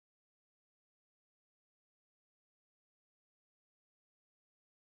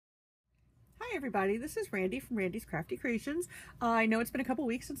Hi everybody, this is Randy from Randy's Crafty Creations. I know it's been a couple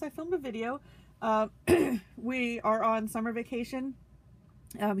weeks since I filmed a video. We are on summer vacation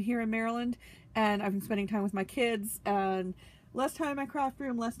here in Maryland, and I've been spending time with my kids, and less time in my craft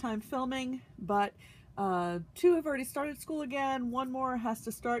room, less time filming, but two have already started school again. One more has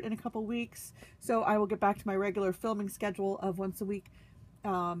to start in a couple weeks, so I will get back to my regular filming schedule of once a week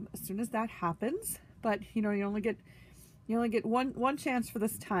as soon as that happens. But you know, you only get one chance for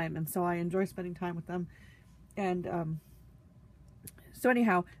this time, and so I enjoy spending time with them. And so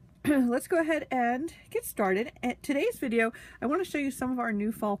anyhow, let's go ahead and get started. At today's video, I want to show you some of our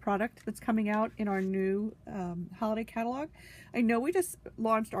new fall product that's coming out in our new holiday catalog. I know we just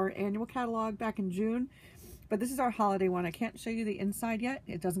launched our annual catalog back in June, but this is our holiday one. I can't show you the inside yet.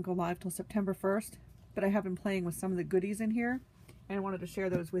 It doesn't go live till September 1st, but I have been playing with some of the goodies in here, and I wanted to share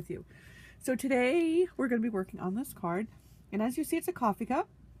those with you. So today we're going to be working on this card, and as you see, it's a coffee cup,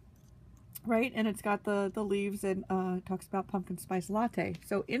 right? And it's got the leaves, and talks about pumpkin spice latte.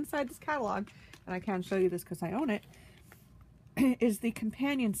 So inside this catalog, and I can show you this because I own it, is the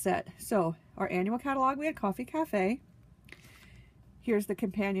companion set. So our annual catalog, we had Coffee Cafe. Here's the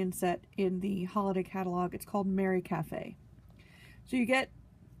companion set in the holiday catalog. It's called Merry Cafe. So you get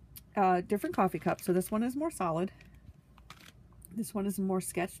different coffee cups. So this one is more solid. This one is a more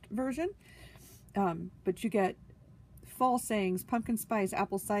sketched version, but you get fall sayings, pumpkin spice,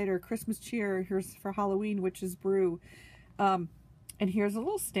 apple cider, Christmas cheer, here's for Halloween, witch's brew, and here's a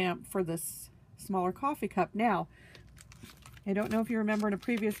little stamp for this smaller coffee cup. Now, I don't know if you remember in a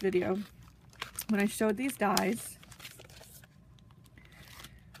previous video, when I showed these dies,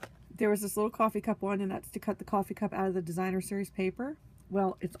 there was this little coffee cup one, and that's to cut the coffee cup out of the designer series paper.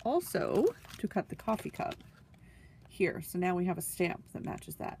 Well, it's also to cut the coffee cup here. So now we have a stamp that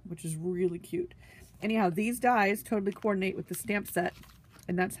matches that, which is really cute. Anyhow, these dies totally coordinate with the stamp set,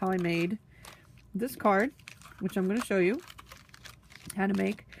 and that's how I made this card, which I'm going to show you how to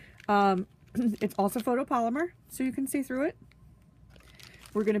make. It's also photopolymer, so you can see through it.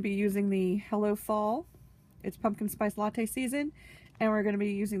 We're going to be using the Hello Fall. It's pumpkin spice latte season, and we're going to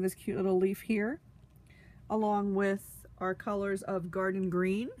be using this cute little leaf here, along with our colors of garden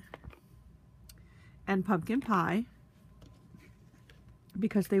green and pumpkin pie,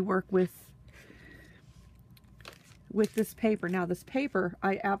 because they work with this paper. Now this paper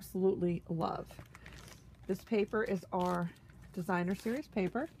I absolutely love. This paper is our designer series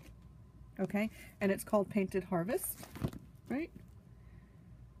paper, okay, and it's called Painted Harvest, right?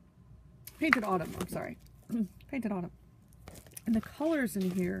 Painted Autumn, I'm sorry. Painted Autumn. And the colors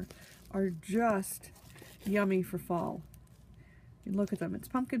in here are just yummy for fall. You look at them. It's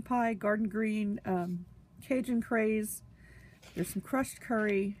pumpkin pie, garden green, Cajun craze. There's some crushed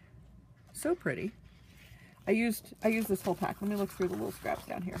curry. So pretty. I used this whole pack. Let me look through the little scraps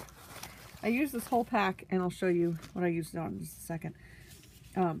down here. I used this whole pack, and I'll show you what I used it on in just a second.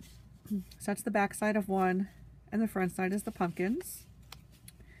 So that's the back side of one, and the front side is the pumpkins.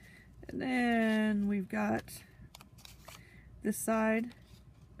 And then we've got this side,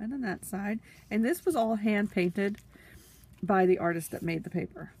 and then that side. And this was all hand painted by the artist that made the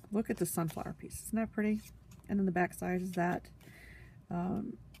paper. Look at the sunflower piece. Isn't that pretty? And then the back side is that.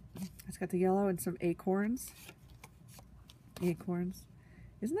 It's got the yellow and some acorns. Acorns.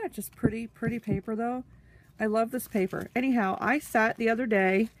 Isn't that just pretty, pretty paper though? I love this paper. Anyhow, I sat the other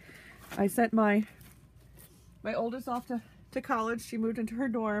day, I sent my oldest off to college. She moved into her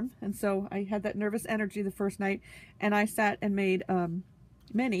dorm, and so I had that nervous energy the first night, and I sat and made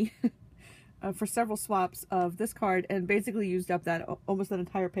many for several swaps of this card, and basically used up that almost an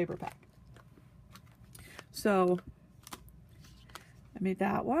entire paper pack. So I made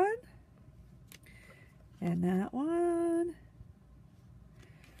that one, and that one,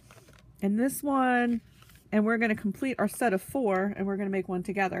 and this one, and we're going to complete our set of 4, and we're going to make one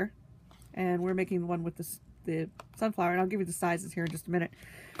together, and we're making one with the sunflower, and I'll give you the sizes here in just a minute.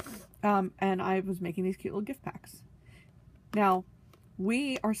 And I was making these cute little gift packs. Now,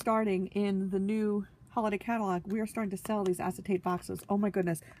 we are starting in the new holiday catalog. We are starting to sell these acetate boxes. Oh my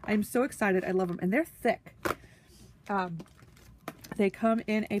goodness. I'm so excited. I love them. And they're thick. They come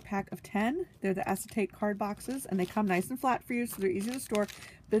in a pack of 10. They're the acetate card boxes, and they come nice and flat for you, so they're easy to store,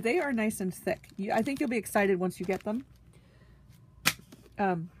 but they are nice and thick. I think you'll be excited once you get them.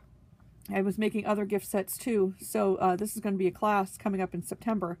 I was making other gift sets too, so this is going to be a class coming up in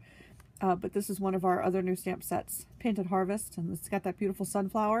September, but this is one of our other new stamp sets, Painted Harvest, and it's got that beautiful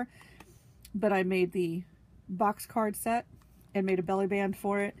sunflower, but I made the box card set and made a belly band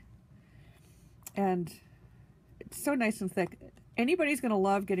for it, and it's so nice and thick. Anybody's going to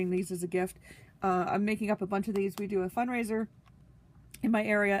love getting these as a gift. I'm making up a bunch of these. We do a fundraiser in my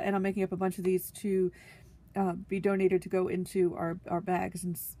area, and I'm making up a bunch of these to be donated to go into our bags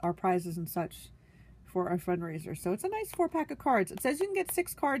and our prizes and such for our fundraiser. So it's a nice 4-pack of cards. It says you can get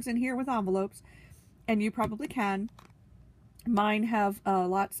 6 cards in here with envelopes, and you probably can. Mine have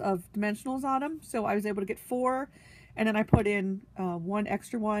lots of dimensionals on them, so I was able to get 4, and then I put in 1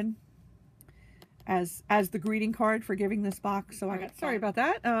 extra one as the greeting card for giving this box. So I got, sorry about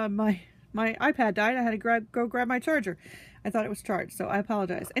that, my iPad died. I had to go grab my charger. I thought it was charged, so I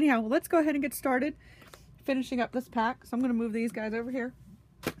apologize. Anyhow, let's go ahead and get started finishing up this pack. So I'm going to move these guys over here.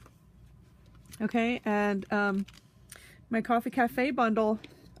 Okay, and my Coffee Cafe bundle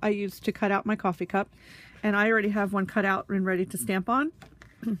I used to cut out my coffee cup, and I already have one cut out and ready to stamp on.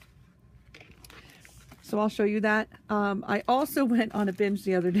 So I'll show you that. I also went on a binge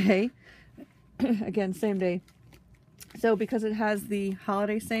the other day. Again, same day. So because it has the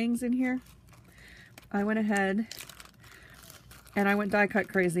holiday sayings in here, I went ahead and I went die cut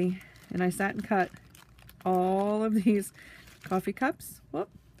crazy, and I sat and cut all of these coffee cups, whoop,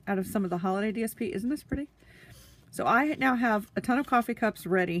 out of some of the holiday DSP. Isn't this pretty? So I now have a ton of coffee cups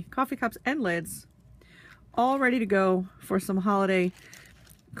ready, coffee cups and lids, all ready to go for some holiday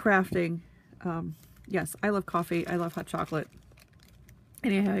crafting. Yes, I love coffee. I love hot chocolate.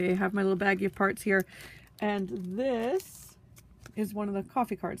 Anyhow, you have my little baggie of parts here. And this is one of the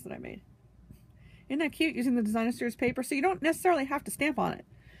coffee cards that I made. Isn't that cute, using the Designer Series paper? So you don't necessarily have to stamp on it.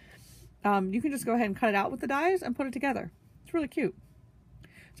 You can just go ahead and cut it out with the dies and put it together. It's really cute.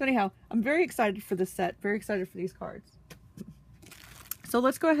 So anyhow, I'm very excited for this set. Very excited for these cards. So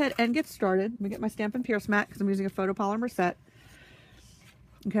let's go ahead and get started. Let me get my Stampin' Pierce mat because I'm using a photopolymer set.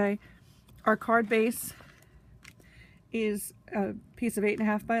 Okay. Our card base is a piece of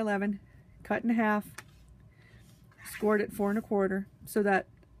 8.5 by 11, cut in half, scored at 4 1/4, so that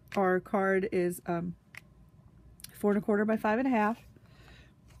our card is 4 1/4 by 5.5.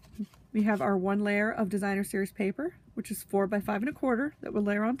 We have our 1 layer of Designer Series paper, which is 4 by 5 1/4 that we'll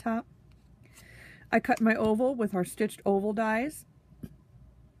layer on top. I cut my oval with our stitched oval dies.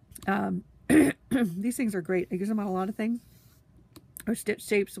 These things are great. I use them on a lot of things. Or stitch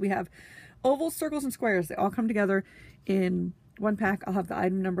shapes. We have ovals, circles, and squares. They all come together in one pack. I'll have the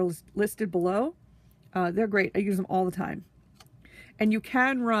item number listed below. They're great. I use them all the time. And you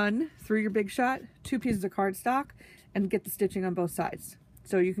can run through your Big Shot 2 pieces of cardstock and get the stitching on both sides.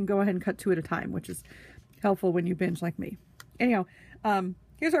 So you can go ahead and cut 2 at a time, which is helpful when you binge like me. Anyhow,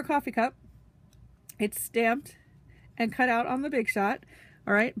 here's our coffee cup. It's stamped and cut out on the Big Shot.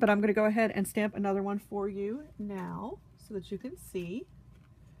 All right, but I'm going to go ahead and stamp another one for you now so that you can see.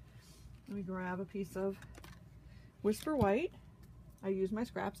 Let me grab a piece of Whisper White. I use my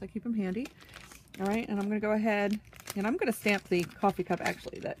scraps. I keep them handy. All right, and I'm going to go ahead and I'm going to stamp the coffee cup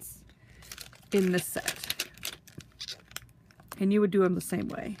actually that's in this set. And you would do them the same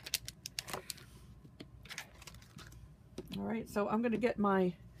way. All right, so I'm going to get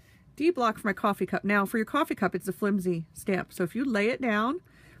my D block for my coffee cup. Now, for your coffee cup, it's a flimsy stamp. So if you lay it down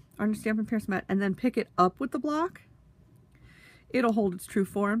on your Stampin' Pierce mat and then pick it up with the block, it'll hold its true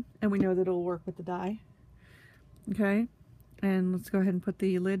form, and we know that it'll work with the die. Okay, and let's go ahead and put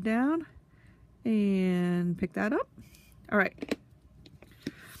the lid down and pick that up. All right.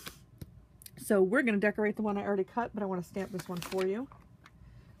 So we're going to decorate the one I already cut, but I want to stamp this one for you.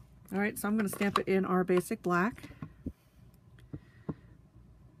 All right, so I'm going to stamp it in our basic black.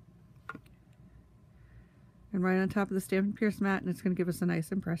 And right on top of the Stampin' Pierce mat, and it's going to give us a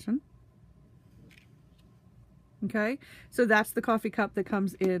nice impression. Okay, so that's the coffee cup that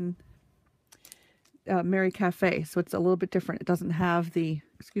comes in Merry Cafe. So it's a little bit different. It doesn't have the,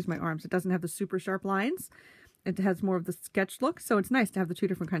 excuse my arms, it doesn't have the super sharp lines. It has more of the sketch look. So it's nice to have the 2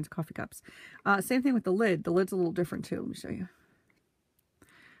 different kinds of coffee cups. Same thing with the lid. The lid's a little different too. Let me show you.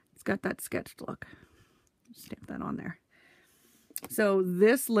 It's got that sketched look. Stamp that on there. So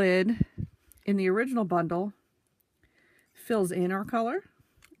this lid in the original bundle fills in our color.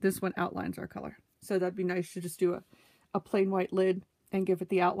 This one outlines our color. So that'd be nice to just do a plain white lid and give it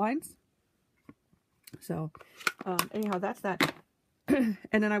the outlines. So anyhow, that's that. And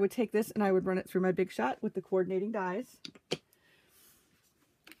then I would take this and I would run it through my Big Shot with the coordinating dies.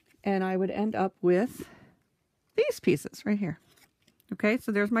 And I would end up with these pieces right here. Okay,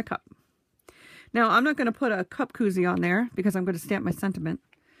 so there's my cup. Now, I'm not going to put a cup koozie on there because I'm going to stamp my sentiment.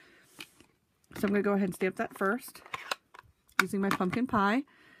 So I'm going to go ahead and stamp that first using my pumpkin pie.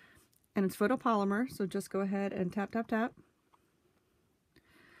 And it's photopolymer, so just go ahead and tap, tap, tap.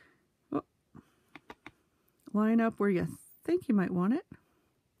 Oh. Line up where you think you might want it.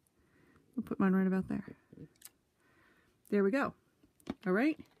 I'll put mine right about there. There we go. All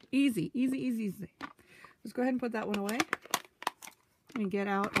right. Easy, easy, easy, easy. Just go ahead and put that one away. and get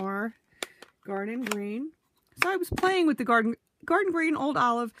out our garden green. So I was playing with the garden green, old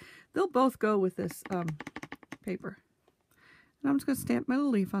olive. They'll both go with this paper. And I'm just going to stamp my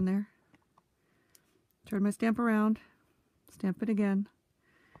little leaf on there. Turn my stamp around. Stamp it again.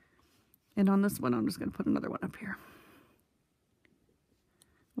 And on this one, I'm just going to put another one up here.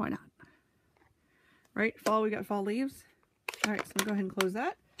 Why not? Right? Fall, we got fall leaves. All right, so I'll go ahead and close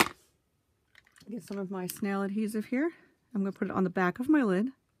that. Get some of my snail adhesive here. I'm going to put it on the back of my lid.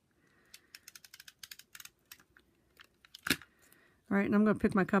 All right, and I'm going to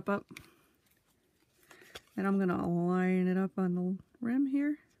pick my cup up. And I'm going to line it up on the rim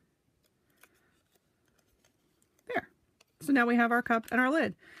here. There. So now we have our cup and our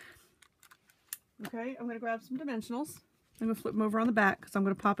lid. Okay, I'm going to grab some dimensionals. I'm going to flip them over on the back because I'm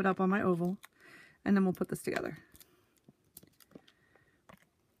going to pop it up on my oval. And then we'll put this together.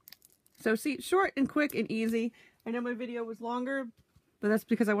 So see, short and quick and easy. I know my video was longer, but that's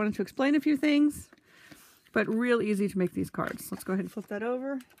because I wanted to explain a few things. But real easy to make these cards. Let's go ahead and flip that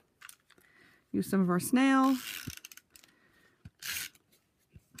over. Use some of our snail.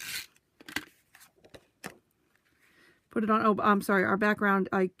 Put it on, oh, I'm sorry, our background,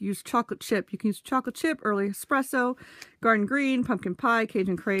 I used chocolate chip. You can use chocolate chip, early espresso, garden green, pumpkin pie,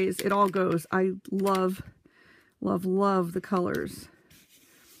 Cajun craze. It all goes. I love, love, love the colors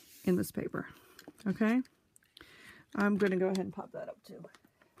in this paper. Okay? I'm going to go ahead and pop that up too.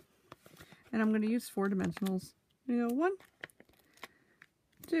 And I'm going to use 4 dimensionals. You go 1,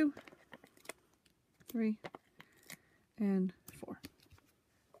 2, 3, and 4.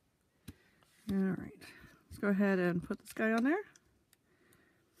 All right. Let's go ahead and put this guy on there.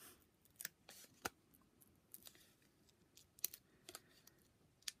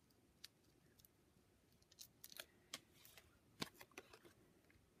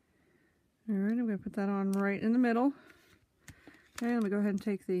 All right, I'm going to put that on right in the middle. Okay, let me go ahead and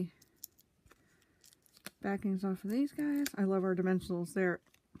take the backings off of these guys. I love our dimensionals. They're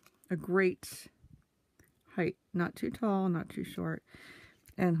a great height. Not too tall, not too short.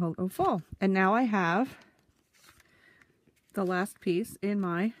 And hello fall. And now I have the last piece in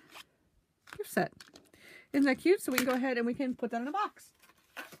my gift set. Isn't that cute? So we can go ahead and we can put that in a box.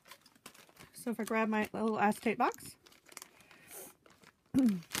 So if I grab my little acetate box.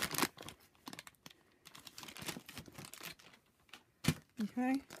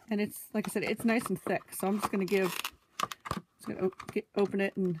 Okay, and it's, like I said, it's nice and thick, so I'm just going to open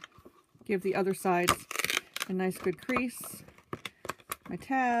it and give the other side a nice good crease. My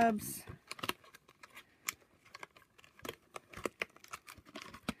tabs.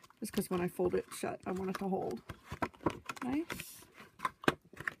 Just because when I fold it shut, I want it to hold. Nice.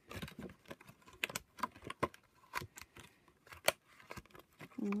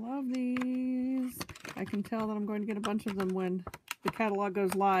 Love these. I can tell that I'm going to get a bunch of them when the catalog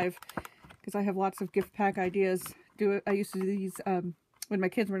goes live, because I have lots of gift pack ideas. I used to do these when my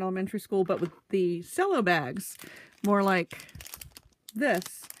kids were in elementary school, but with the cello bags, more like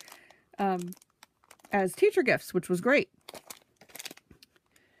this, as teacher gifts, which was great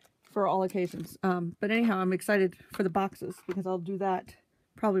for all occasions. But anyhow, I'm excited for the boxes because I'll do that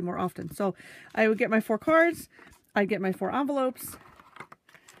probably more often. So I would get my 4 cards, I'd get my 4 envelopes,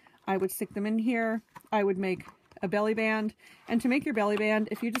 I would stick them in here, I would make a belly band. And to make your belly band,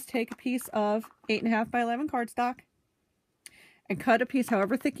 if you just take a piece of 8.5 by 11 cardstock and cut a piece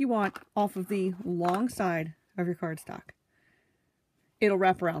however thick you want off of the long side of your cardstock, it'll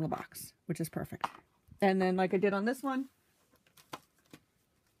wrap around the box, which is perfect. And then like I did on this one,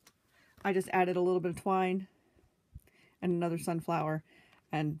 I just added a little bit of twine and another sunflower,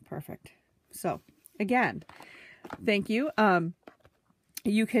 and perfect. So again, thank you.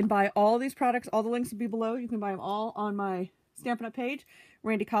 You can buy all these products. All the links will be below. You can buy them all on my Stampin' Up page,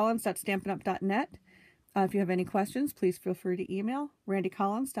 randycollins.stampinup.net. If you have any questions, please feel free to email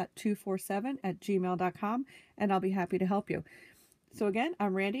randycollins.247@gmail.com, and I'll be happy to help you. So again,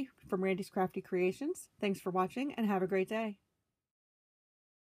 I'm Randy from Randy's Crafty Creations. Thanks for watching, and have a great day.